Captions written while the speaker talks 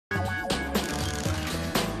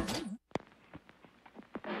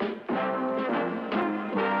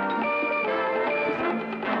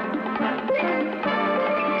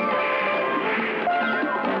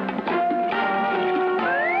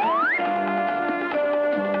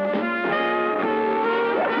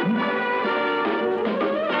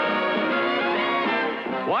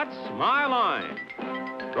My Line?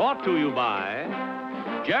 Brought to you by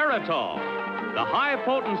Geritol, the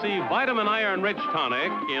high-potency vitamin iron-rich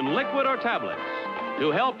tonic in liquid or tablets to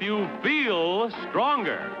help you feel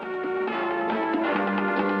stronger.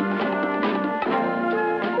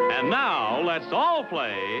 And now, let's all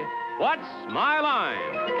play What's My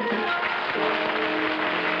Line?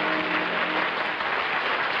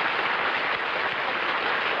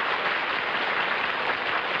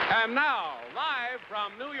 And now, live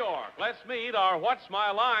from New York, let's meet our What's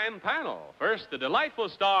My Line panel. First, the delightful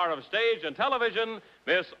star of stage and television,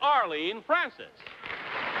 Miss Arlene Francis.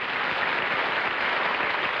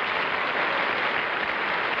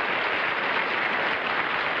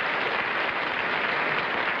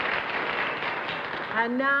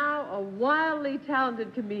 And now, a wildly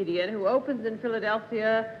talented comedian who opens in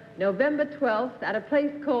Philadelphia November 12th at a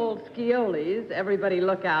place called Scioli's. Everybody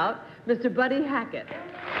look out. Mr. Buddy Hackett.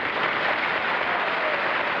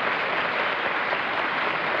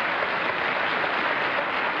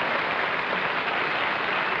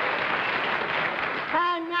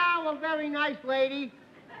 And now, a very nice lady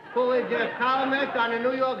who is a columnist on the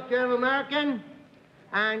New York Journal American.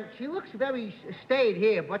 And she looks very staid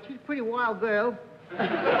here, but she's a pretty wild girl.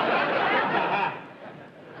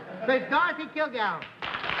 Miss Dorothy Kilgallen.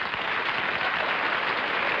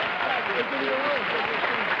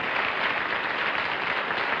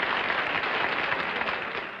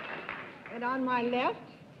 And on my left,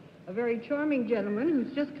 a very charming gentleman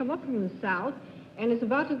who's just come up from the South and is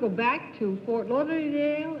about to go back to Fort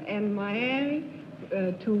Lauderdale and Miami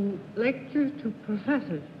to lecture to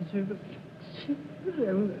professors. It's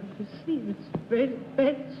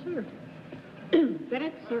bad surf.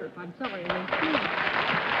 Bad surf, I'm sorry.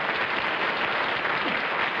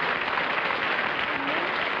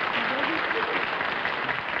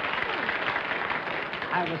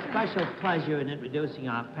 I have a special pleasure in introducing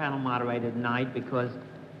our panel moderator tonight because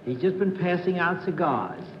he's just been passing out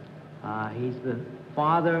cigars. He's the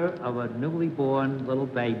father of a newly born little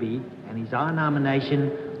baby, and he's our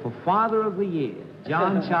nomination for Father of the Year,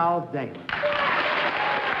 John Charles Daly.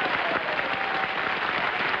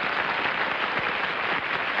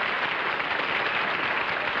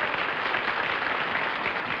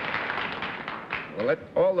 Well,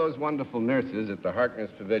 all those wonderful nurses at the Harkness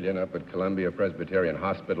Pavilion up at Columbia Presbyterian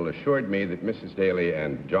Hospital assured me that Mrs. Daly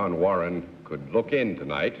and John Warren could look in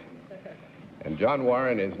tonight. And John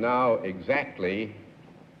Warren is now exactly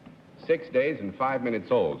 6 days and 5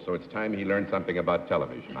 minutes old, so it's time he learned something about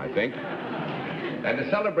television, I think. And to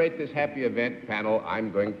celebrate this happy event, panel,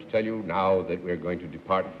 I'm going to tell you now that we're going to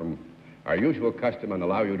depart from our usual custom and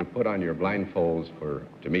allow you to put on your blindfolds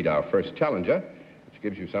to meet our first challenger.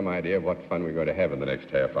 Gives you some idea of what fun we're going to have in the next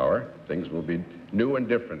half hour. Things will be new and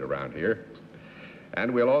different around here.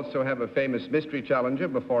 And we'll also have a famous mystery challenger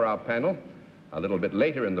before our panel a little bit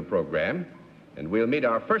later in the program. And we'll meet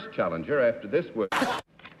our first challenger after this word.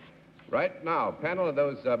 Right now, panel, are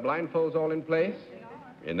those blindfolds all in place?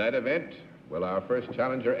 In that event, will our first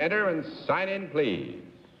challenger enter and sign in, please?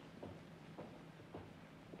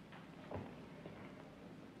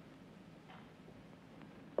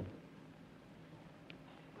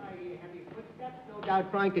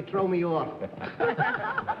 Out trying to throw me off.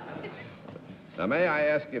 Now, may I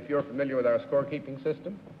ask if you're familiar with our scorekeeping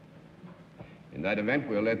system? In that event,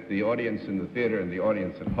 we'll let the audience in the theater and the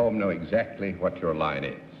audience at home know exactly what your line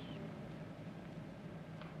is.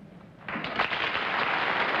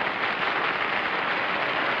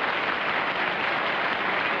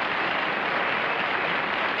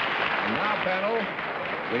 And now, panel,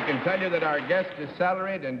 we can tell you that our guest is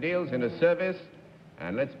salaried and deals in a service.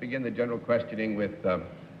 And let's begin the general questioning with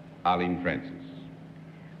Arlene Francis.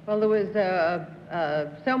 Well, there was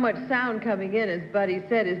so much sound coming in, as Buddy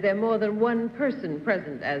said. Is there more than one person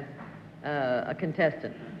present as a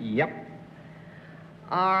contestant? Yep.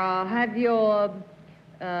 Have your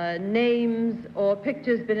names or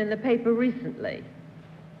pictures been in the paper recently?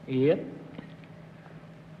 Yep.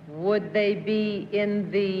 Would they be in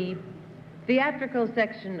the theatrical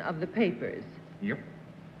section of the papers? Yep.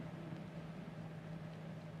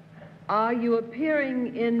 Are you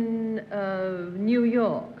appearing in New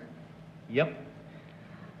York? Yep.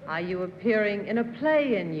 Are you appearing in a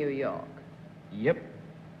play in New York? Yep.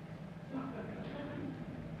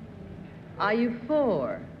 Are you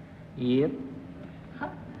four? Yep.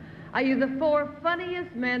 Are you the four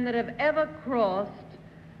funniest men that have ever crossed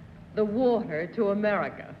the water to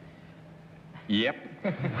America? Yep.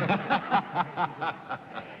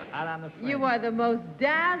 You are the most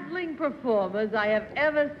dazzling performers I have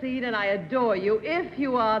ever seen, and I adore you if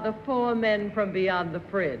you are the four men from beyond the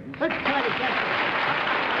fringe. Let's try to get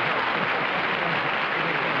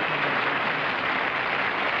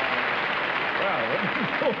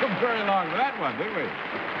very long for that one, didn't we?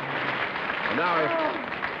 And now,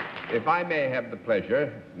 if I may have the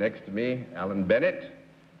pleasure, next to me, Alan Bennett,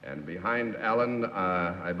 and behind Alan,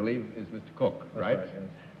 I believe, is Mr. Cook, right?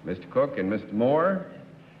 Mr. Cook and Mr. Moore,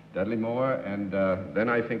 Dudley Moore, and then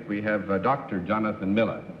I think we have Dr. Jonathan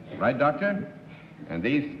Miller. Right, Doctor? And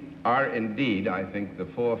these are indeed, I think, the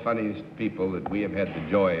four funniest people that we have had the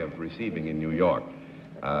joy of receiving in New York.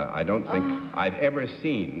 I don't think I've ever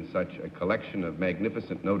seen such a collection of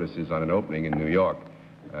magnificent notices on an opening in New York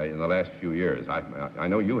in the last few years. I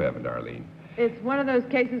know you haven't, Arlene. It's one of those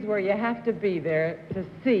cases where you have to be there to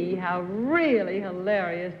see how really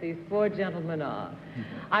hilarious these four gentlemen are.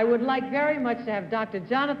 I would like very much to have Dr.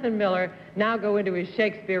 Jonathan Miller now go into his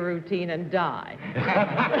Shakespeare routine and die.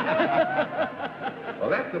 Well,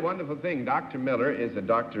 that's the wonderful thing. Dr. Miller is a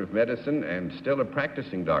doctor of medicine and still a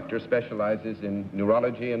practicing doctor, specializes in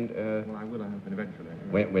neurology and... Well, I will happen eventually.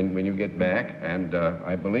 When you get back, and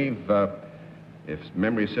I believe... if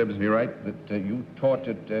memory serves me right, that you taught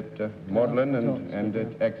at Magdalen and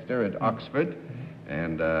at Exeter, at Oxford.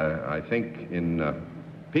 And I think in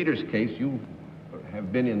Peter's case, you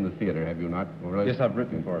have been in the theater, have you not? Yes, I've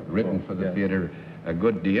written for it. Written for the theater a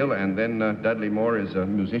good deal. And then Dudley Moore is a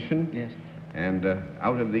musician. Yes. And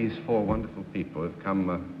out of these four wonderful people have come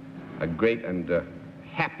a great and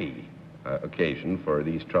happy occasion for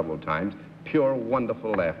these troubled times. Pure,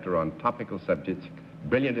 wonderful laughter on topical subjects,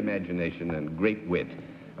 brilliant imagination, and great wit.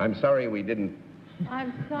 I'm sorry we didn't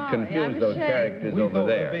confuse those characters over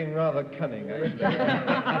there. We thought being rather cunning, actually.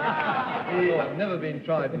 I've never been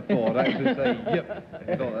tried before to actually say, yep.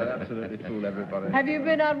 I thought that absolutely fooled everybody. Have you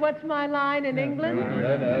been on What's My Line in England? No,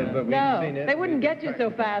 but we've seen it. They wouldn't get you so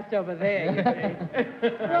fast over there, you see.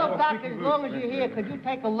 Well, Doc, as long as you're here, could you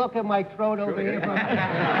take a look at my throat over here?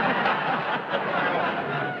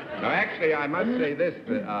 Now, actually, I must say this,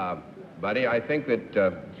 buddy. I think that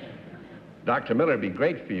Dr. Miller would be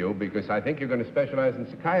great for you because I think you're going to specialize in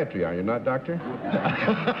psychiatry, are you not, Doctor? I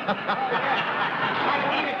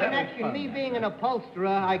need a connection. Me being an upholsterer,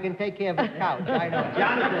 I can take care of his couch. I know.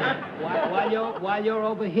 Jonathan, while you're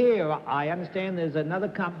over here, I understand there's another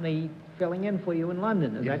company filling in for you in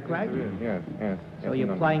London. Is that correct? Yes. So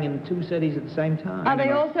you're playing in two cities at the same time? Are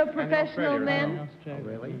they also professional men? Oh,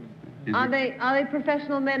 really? Are they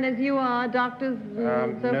professional men as you are, doctors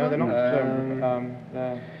and so no, forth? they're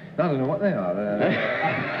not. I don't know what they are.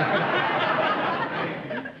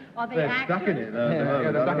 Are they They're stuck in it.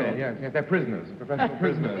 They're stuck in it, yes. They're prisoners, professional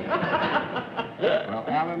prisoners. Well,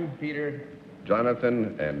 Alan, Peter,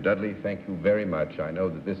 Jonathan, and Dudley, thank you very much. I know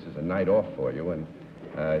that this is a night off for you, and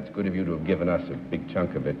it's good of you to have given us a big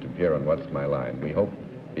chunk of it to appear on What's My Line. We hope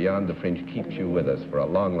Beyond the Fringe keeps you with us for a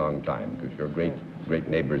long, long time, because you're great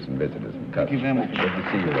neighbors and visitors and cousins. Thank you very much. Good to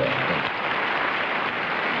see you all. Thanks.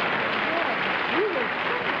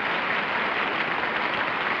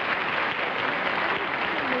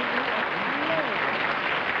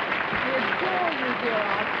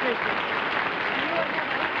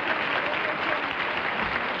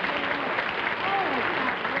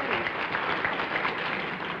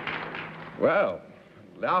 Well,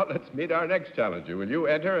 now let's meet our next challenger. Will you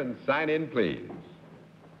enter and sign in, please?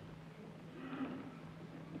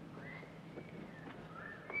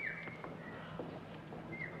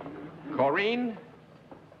 Corinne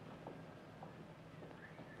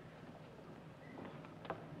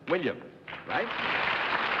Williams, right?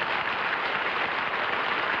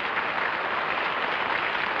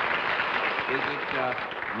 Is it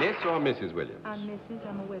Miss or Mrs. Williams? I'm Mrs.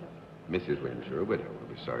 I'm a widow. Mrs. Williams, you're a widow.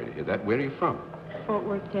 We're sorry to hear that. Where are you from? Fort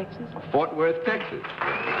Worth, Texas. Fort Worth, Texas.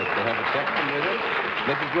 Nice to have a Texan with us.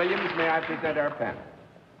 Mrs. Williams, may I present our panel?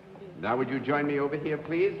 Now, would you join me over here,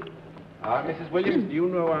 please? Mrs. Williams, do you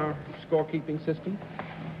know our scorekeeping system?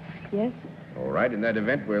 Yes. All right. In that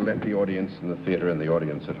event, we'll let the audience in the theater and the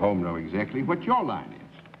audience at home know exactly what your line is.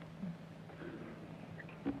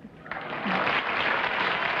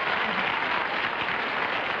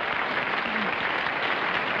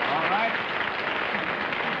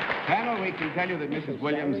 Panel, we can tell you that Mrs.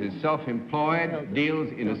 Williams is self-employed, deals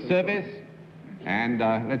in a service, and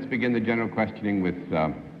let's begin the general questioning with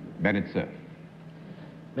Bennett Cerf.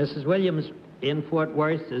 Mrs. Williams in Fort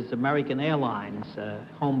Worth is American Airlines,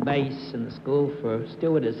 home base in the school for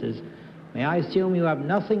stewardesses. May I assume you have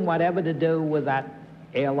nothing whatever to do with that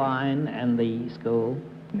airline and the school?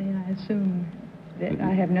 May I assume that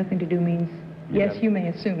I have nothing to do means, yes, you may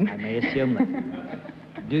assume. I may assume that.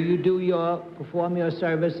 Do you perform your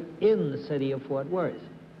service in the city of Fort Worth?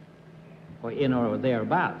 Or in or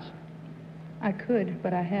thereabouts? I could,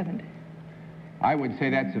 but I haven't. I would say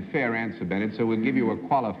that's a fair answer, Bennett, so we'll give you a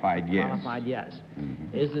qualified yes. Qualified yes.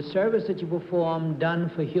 Is the service that you perform done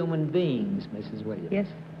for human beings, Mrs. Williams? Yes.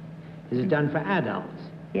 Is it done for adults?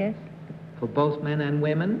 Yes. For both men and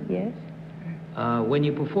women? Yes. When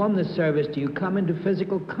you perform this service, do you come into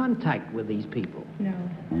physical contact with these people? No.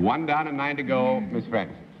 1 down and 9 to go, Miss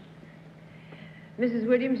Francis. Mrs.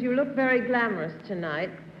 Williams, you look very glamorous tonight.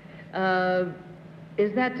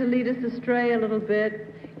 Is that to lead us astray a little bit?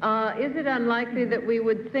 Is it unlikely that we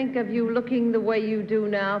would think of you looking the way you do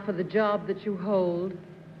now for the job that you hold?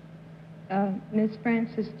 Miss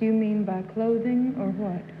Francis, do you mean by clothing or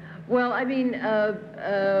what? Well, I mean, in the...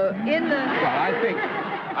 Well,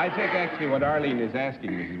 I think actually what Arlene is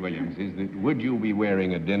asking, Mrs. Williams, is that would you be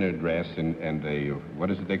wearing a dinner dress and a, what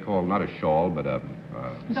is it they call, not a shawl, but a...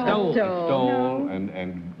 Stole. Stole,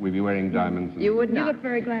 and we'd be wearing diamonds. You would not. You look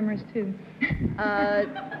very glamorous, too.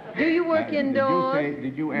 Do you work indoors?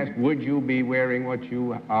 Did you ask, would you be wearing what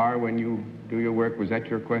you are when you do your work? Was that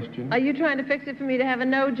your question? Are you trying to fix it for me to have a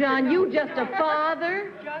no, John? You just a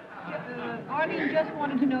father? Arlene just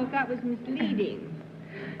wanted to know if that was misleading.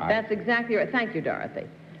 That's exactly right. Thank you, Dorothy.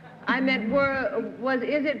 I meant,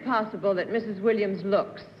 is it possible that Mrs. Williams'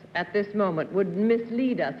 looks at this moment would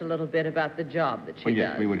mislead us a little bit about the job that she does?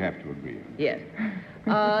 Yes, we would have to agree. Yes.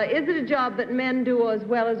 Is it a job that men do as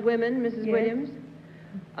well as women, Mrs. Yes. Williams?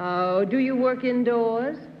 Do you work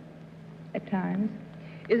indoors? At times.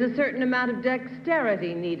 Is a certain amount of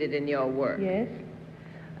dexterity needed in your work? Yes.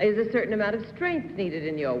 Is a certain amount of strength needed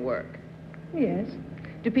in your work? Yes.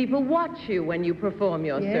 Do people watch you when you perform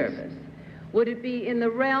your Yes. service? Would it be in the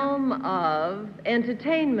realm of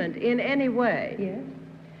entertainment in any way? Yes.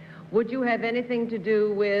 Would you have anything to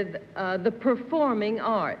do with the performing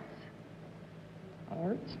arts?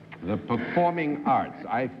 Arts? The performing arts.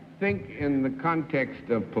 I think in the context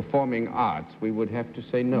of performing arts, we would have to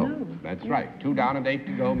say no. No. That's right. 2 down and 8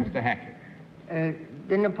 to go, Mr. Hackett.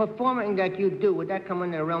 Then the performing that you do, would that come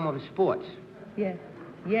under the realm of sports? Yes.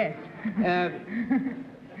 Yes.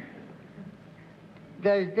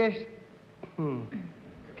 Does this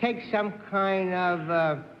take some kind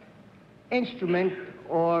of instrument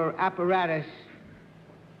or apparatus,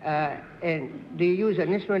 and do you use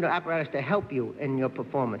an instrument or apparatus to help you in your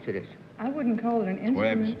performance of this? I wouldn't call it an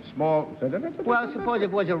instrument. Well, small... Well, suppose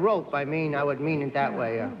it was a rope, I would mean it that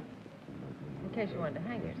way. In case you wanted to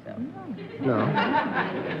hang yourself. No.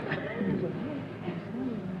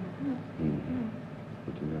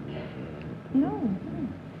 No.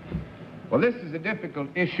 Well, this is a difficult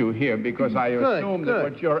issue here because I assume that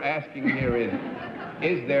what you're asking here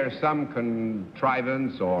is there some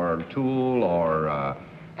contrivance or tool or...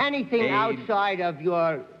 Anything aid? outside of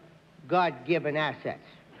your God-given assets.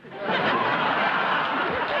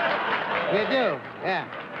 You do, yeah.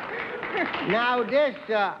 Now, this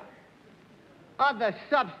other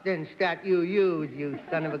substance that you use, you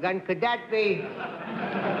son of a gun, could that be...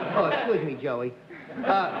 Oh, excuse me, Joey.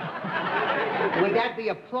 Would that be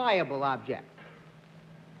a pliable object?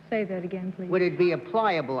 Say that again, please. Would it be a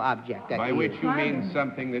pliable object? That By which use? you mean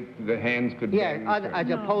something that the hands could bend? As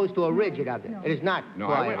opposed to a rigid object. No. It is not No,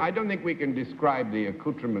 pliable. I don't think we can describe the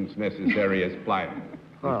accoutrements necessary as pliable.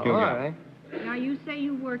 Oh, all right. Now, you say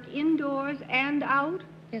you work indoors and out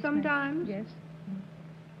Yes, sometimes? Yes.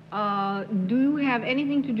 Do you have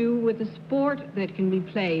anything to do with the sport that can be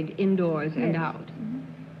played indoors and Yes. out?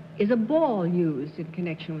 Is a ball used in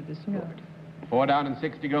connection with the sport? 4 down and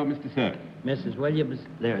 6 to go, Mr. Sir. Mrs. Williams,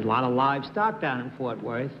 there's a lot of livestock down in Fort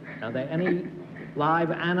Worth. Are there any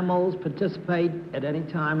live animals participate at any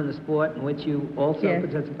time in the sport in which you also Yes.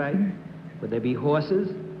 participate? Would there be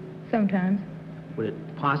horses? Sometimes. Would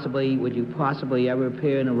you possibly ever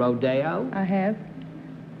appear in a rodeo? I have.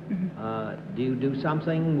 Do you do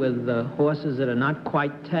something with the horses that are not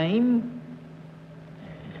quite tame?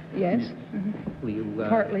 Yes. Will you,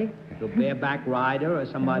 Partly. a bareback rider or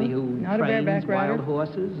somebody who Not a trains bareback rider. wild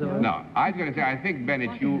horses? Or... No, I was going to say, I think,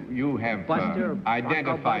 Bennett, you have Buster,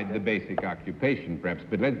 identified Buster. the basic occupation, perhaps,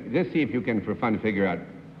 but let's see if you can, for fun, figure out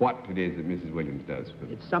what it is that Mrs. Williams does.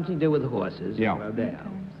 It's something to do with horses. Yeah. Rodeo.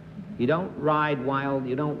 You don't ride wild,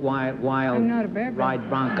 you don't wild I'm not a bareback. ride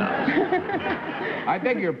broncos. I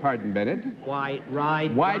beg your pardon, Bennett. Ride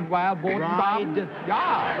Wild boat ride,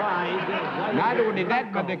 Yeah. ride. Not only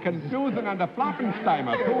that, but the confusing and the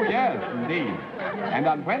floppensteimer, too, yes, indeed. And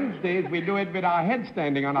on Wednesdays, we do it with our head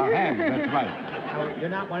standing on our hands, that's right. Oh, you're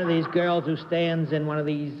not one of these girls who stands in one of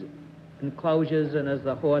these enclosures and as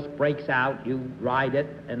the horse breaks out, you ride it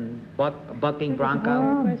and bucking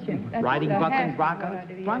bronco? Riding bucking bronco?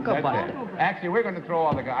 Bronco That's buster. it. Actually, we're going to throw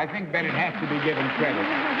all the guys. I think Bennett has to be given credit.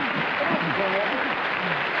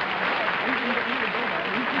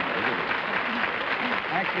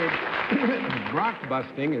 Actually, bronc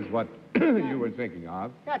busting is what you were thinking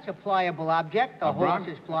of. That's a pliable object. The horse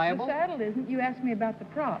is The pliable. saddle isn't. You asked me about the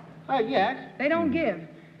prop. Oh, yes. They don't give.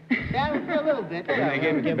 Saddle for a little bit. And they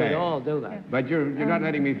give it Give back. it all, do that. But you're not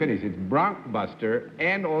letting me finish. It's bronc buster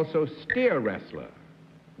and also steer wrestler.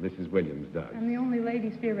 Mrs. Williams does. I'm the only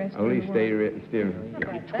lady steer wrestler Only in the world. steer.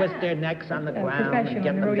 Twist their necks on the ground and Professional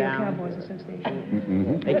get in the them Rodeo down. Cowboys Association.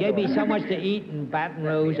 Mm-hmm. They gave me so much to eat in Baton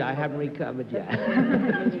Rouge, I haven't recovered yet.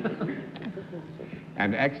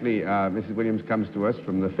 And actually, Mrs. Williams comes to us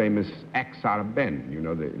from the famous Axe out of Bend. You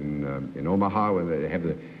know, in Omaha, where they have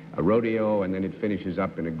a rodeo, and then it finishes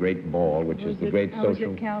up in a great ball, which is the great I was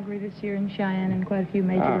social... at Calgary this year in Cheyenne and quite a few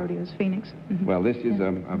major rodeos, Phoenix. Mhm. Well, this is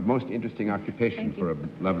a most interesting occupation Thank you. for a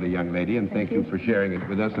lovely young lady, and thank you for sharing it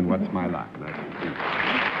with us, and what's my luck. Nice to see you.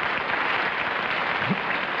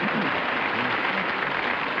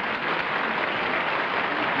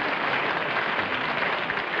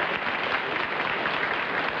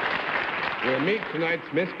 We'll meet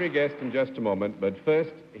tonight's mystery guest in just a moment, but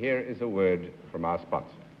first, here is a word from our sponsor.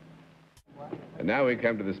 And now we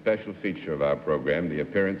come to the special feature of our program, the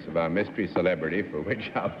appearance of our mystery celebrity, for which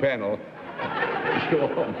our panel, as you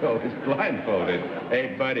all know, is blindfolded.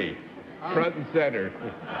 Hey, buddy, front and center.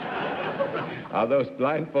 Are those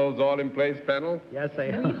blindfolds all in place, panel? Yes, they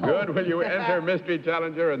are. Good. Will you enter mystery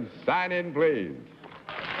challenger and sign in, please?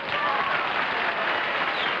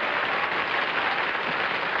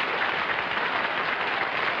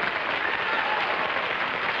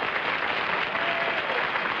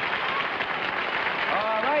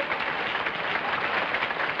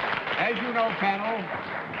 As you know, panel,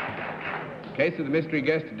 in case of the mystery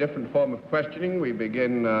guest, a different form of questioning. We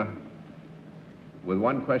begin with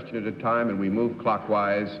one question at a time, and we move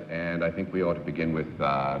clockwise, and I think we ought to begin with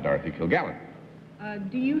Dorothy Kilgallen.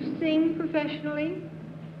 Do you sing professionally?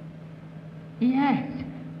 Yes.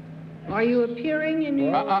 Are you appearing in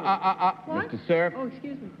your... What? Mr. Sir. Oh,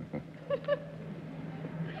 excuse me.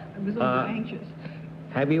 I was a little anxious.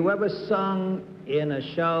 Have you ever sung in a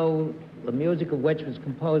show, the music of which was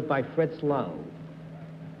composed by Fritz Lowe?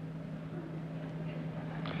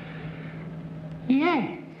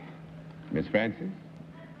 Yes. Miss Francis?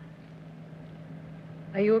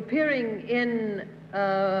 Are you appearing in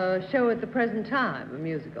a show at the present time, a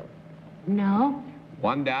musical? No.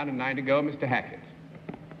 One down and 9 to go, Mr. Hackett.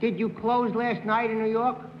 Did you close last night in New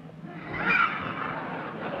York?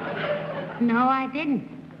 No, I didn't.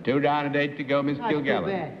 2 down and 8 to go, Miss Not too Kilgallen.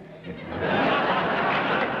 bad.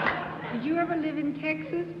 Did you ever live in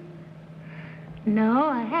Texas? No,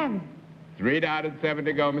 I haven't. 3 down and 7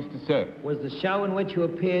 to go, Mr. Sir. Was the show in which you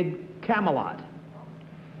appeared Camelot?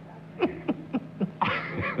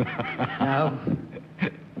 No?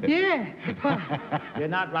 Yeah. You're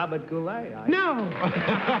not Robert Goulet, are you? No.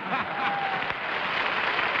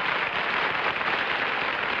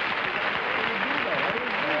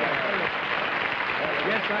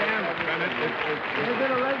 Yes, I am. Is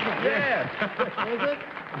it original? Yeah. Is it?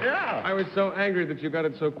 Yeah. I was so angry that you got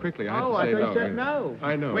it so quickly. I had Oh, to I say thought no. you said no.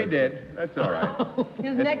 I know. We did. That's all right.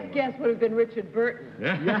 His next guest would have been Richard Burton.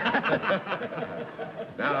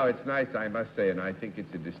 Now, it's nice, I must say, and I think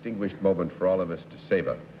it's a distinguished moment for all of us to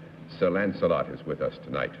savor. Sir Lancelot is with us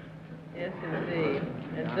tonight. Yes, indeed.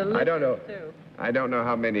 And delicious, I don't know. too. I don't know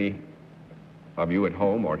how many of you at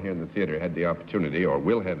home or here in the theater had the opportunity or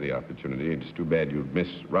will have the opportunity. It's too bad you'd miss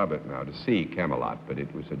Robert now to see Camelot, but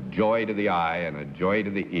it was a joy to the eye and a joy to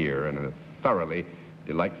the ear and a thoroughly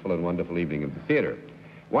delightful and wonderful evening at the theater.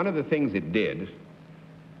 One of the things it did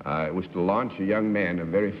was to launch a young man of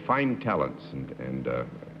very fine talents and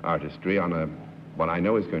artistry on what I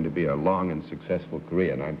know is going to be a long and successful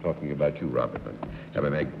career, and I'm talking about you, Robert. You have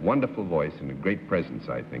a wonderful voice and a great presence,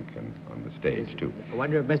 I think, on the stage, too. I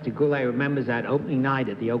wonder if Mr. Goulet remembers that opening night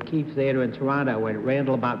at the O'Keefe Theater in Toronto when it ran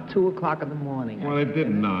till about 2 o'clock in the morning. Well, it did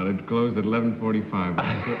not. It closed at 11:45.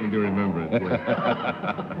 I certainly do remember it.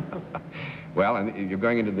 Well, and you're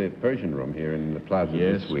going into the Persian Room here in the plaza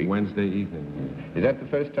Yes, this week. Wednesday evening. Is that the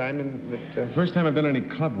first time that... First time I've done any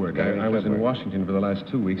club work. I was in work. Washington for the last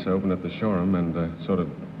 2 weeks. I opened up the showroom and sort of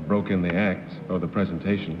broke in the act, or the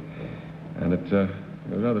presentation. And it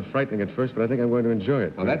was rather frightening at first, but I think I'm going to enjoy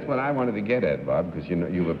it. Well, that's what I wanted to get at, Bob, because, you know,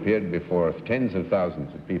 you've appeared before tens of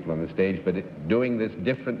thousands of people on the stage, but doing this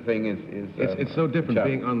different thing is It's so different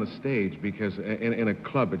challenge. being on the stage, because in a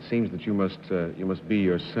club it seems that you must be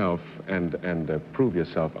yourself and prove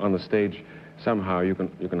yourself. On the stage, somehow you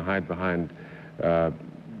can hide behind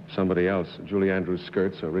somebody else, Julie Andrews'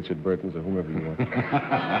 skirts or Richard Burton's or whomever you want.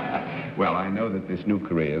 Well, I know that this new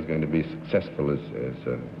career is going to be successful as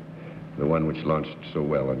the one which launched so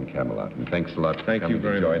well in Camelot. And thanks a lot for Thank you coming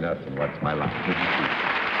very to join much. us. And what's my luck? Good to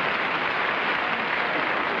see you.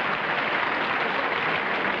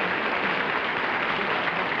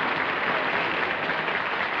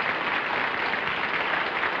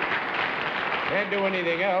 Can't do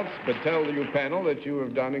anything else but tell you panel that you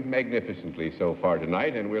have done magnificently so far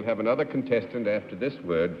tonight, and we'll have another contestant after this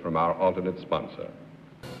word from our alternate sponsor.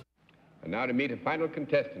 And now to meet a final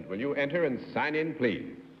contestant. Will you enter and sign in,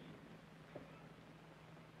 please?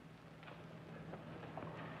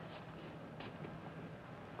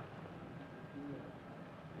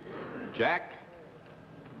 Jack.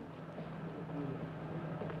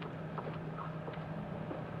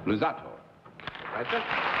 Luzzatto. Right, sir?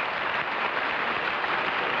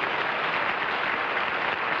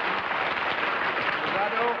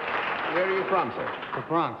 Luzzatto, where are you from, sir? The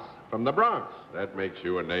Bronx. From the Bronx. That makes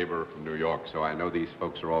you a neighbor from New York, so I know these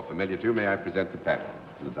folks are all familiar to you. May I present the panel?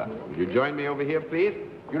 Luzzatto. Will you join me over here, please?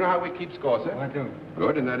 You know how we keep score, sir? I do.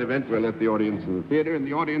 Good. In that event, we'll let the audience in the theater and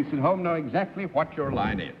the audience at home know exactly what your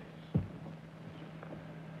line is.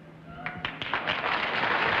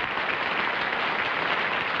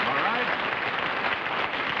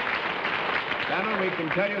 We can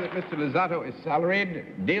tell you that Mr. Luzzatto is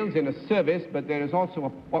salaried, deals in a service, but there is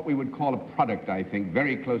also what we would call a product, I think,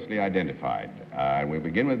 very closely identified. And we'll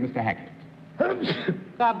begin with Mr. Hackett.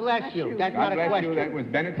 God bless you. That's not a question. That was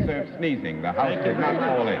Bennett Cerf sneezing. The house did not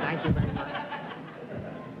fall in. Thank you very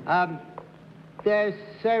much. The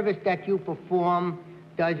service that you perform,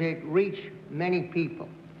 does it reach many people?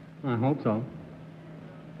 I hope so.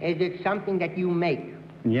 Is it something that you make?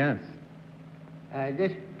 Yes.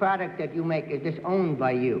 This product that you make, is this owned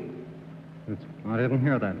by you? I didn't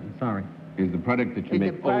hear that. I'm sorry. Is the product that you make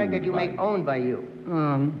Is the product that you make owned by you?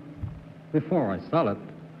 Before I sell it.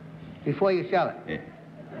 Before you sell it? Yes.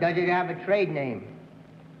 Does it have a trade name?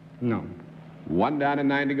 No. 1 down and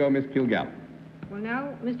 9 to go, Miss Kilgallen. Well,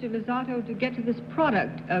 now, Mr. Luzzatto, to get to this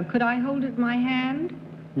product, could I hold it in my hand?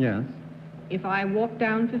 Yes. If I walked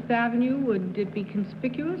down Fifth Avenue, would it be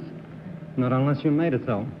conspicuous? Not unless you made it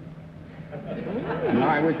so. No,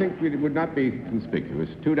 I would think it would not be conspicuous.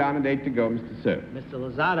 2 down and 8 to go, Mr. Cerf. Mr.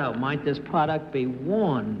 Luzzatto, might this product be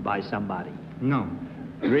worn by somebody? No.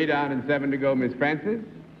 3 down and 7 to go, Miss Francis.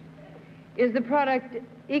 Is the product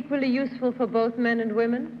equally useful for both men and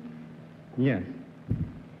women? Yes.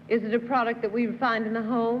 Is it a product that we would find in a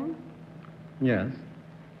home? Yes.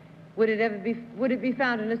 Would it be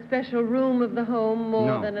found in a special room of the home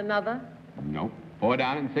more than another? No. 4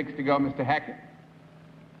 down and 6 to go, Mr. Hackett.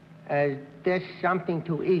 Is this something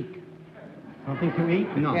to eat? Something to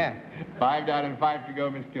eat? No. Yeah. 5 down and 5 to go,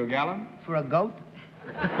 Miss Kilgallen. For a goat?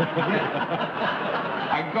 A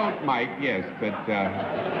goat might, yes, but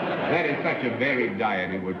that is such a varied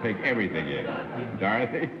diet, it would take everything in.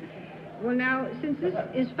 Dorothy? Well, now, since this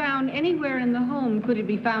is found anywhere in the home, could it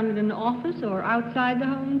be found in an office or outside the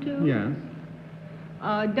home, too? Yes.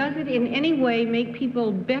 Does it in any way make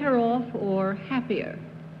people better off or happier?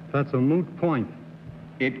 That's a moot point.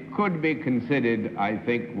 It could be considered, I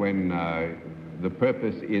think, when the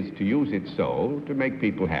purpose is to use it so, to make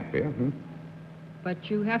people happier. Hmm?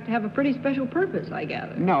 But you have to have a pretty special purpose, I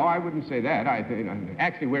gather. No, I wouldn't say that. I think,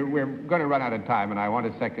 actually, we're going to run out of time, and I want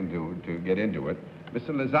a second to get into it.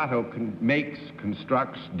 Mr. Luzzatto makes,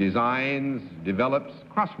 constructs, designs, develops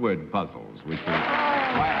crossword puzzles, which is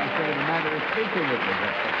why I said in a matter of speaking with you.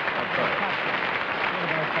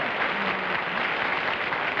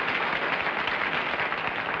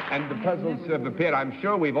 And the puzzles have appeared. I'm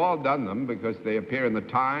sure we've all done them because they appear in the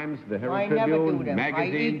Times, the Herald Tribune,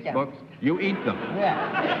 magazines, books. You eat them.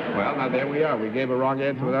 Yeah. Well, now there we are. We gave a wrong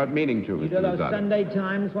answer without meaning to. You do those Sunday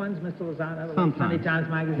Times ones, Mr. Luzzatto? Sometimes. Sunday Times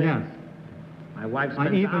magazine? Yes. My wife I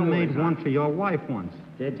spent even made hours one on for your wife once.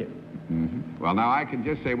 Did you? Mm-hmm. Well, now I can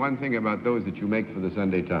just say one thing about those that you make for the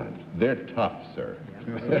Sunday Times. They're tough, sir.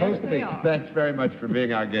 Yes, Supposed to be. they are. Thanks very much for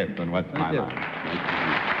being our guest on What's My you. Line. Nice to meet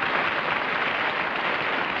you.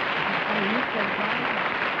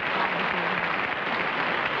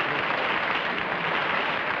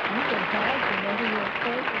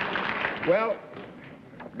 Well,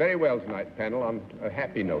 very well tonight, panel. On a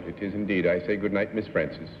happy note, it is indeed. I say good night, Miss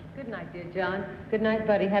Francis. Good night, dear John. Good night,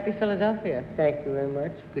 buddy. Happy Philadelphia. Thank you very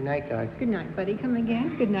much. Good night, guys. Good night, buddy. Come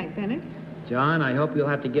again. Good night, Bennett. John, I hope you'll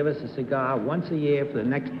have to give us a cigar once a year for the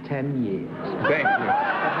next 10 years. Thank you. Good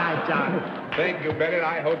night, John. Thank you, Bennett.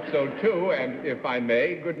 I hope so, too. And if I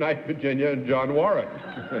may, good night, Virginia and John Warren.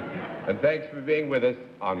 And thanks for being with us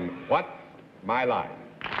on What's My Line.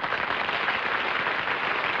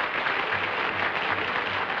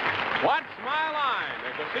 What's My Line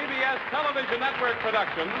is a CBS television network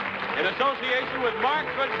production in association with Mark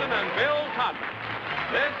Goodson and Bill Todman.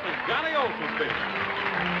 This is Johnny Olson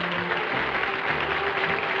speaking.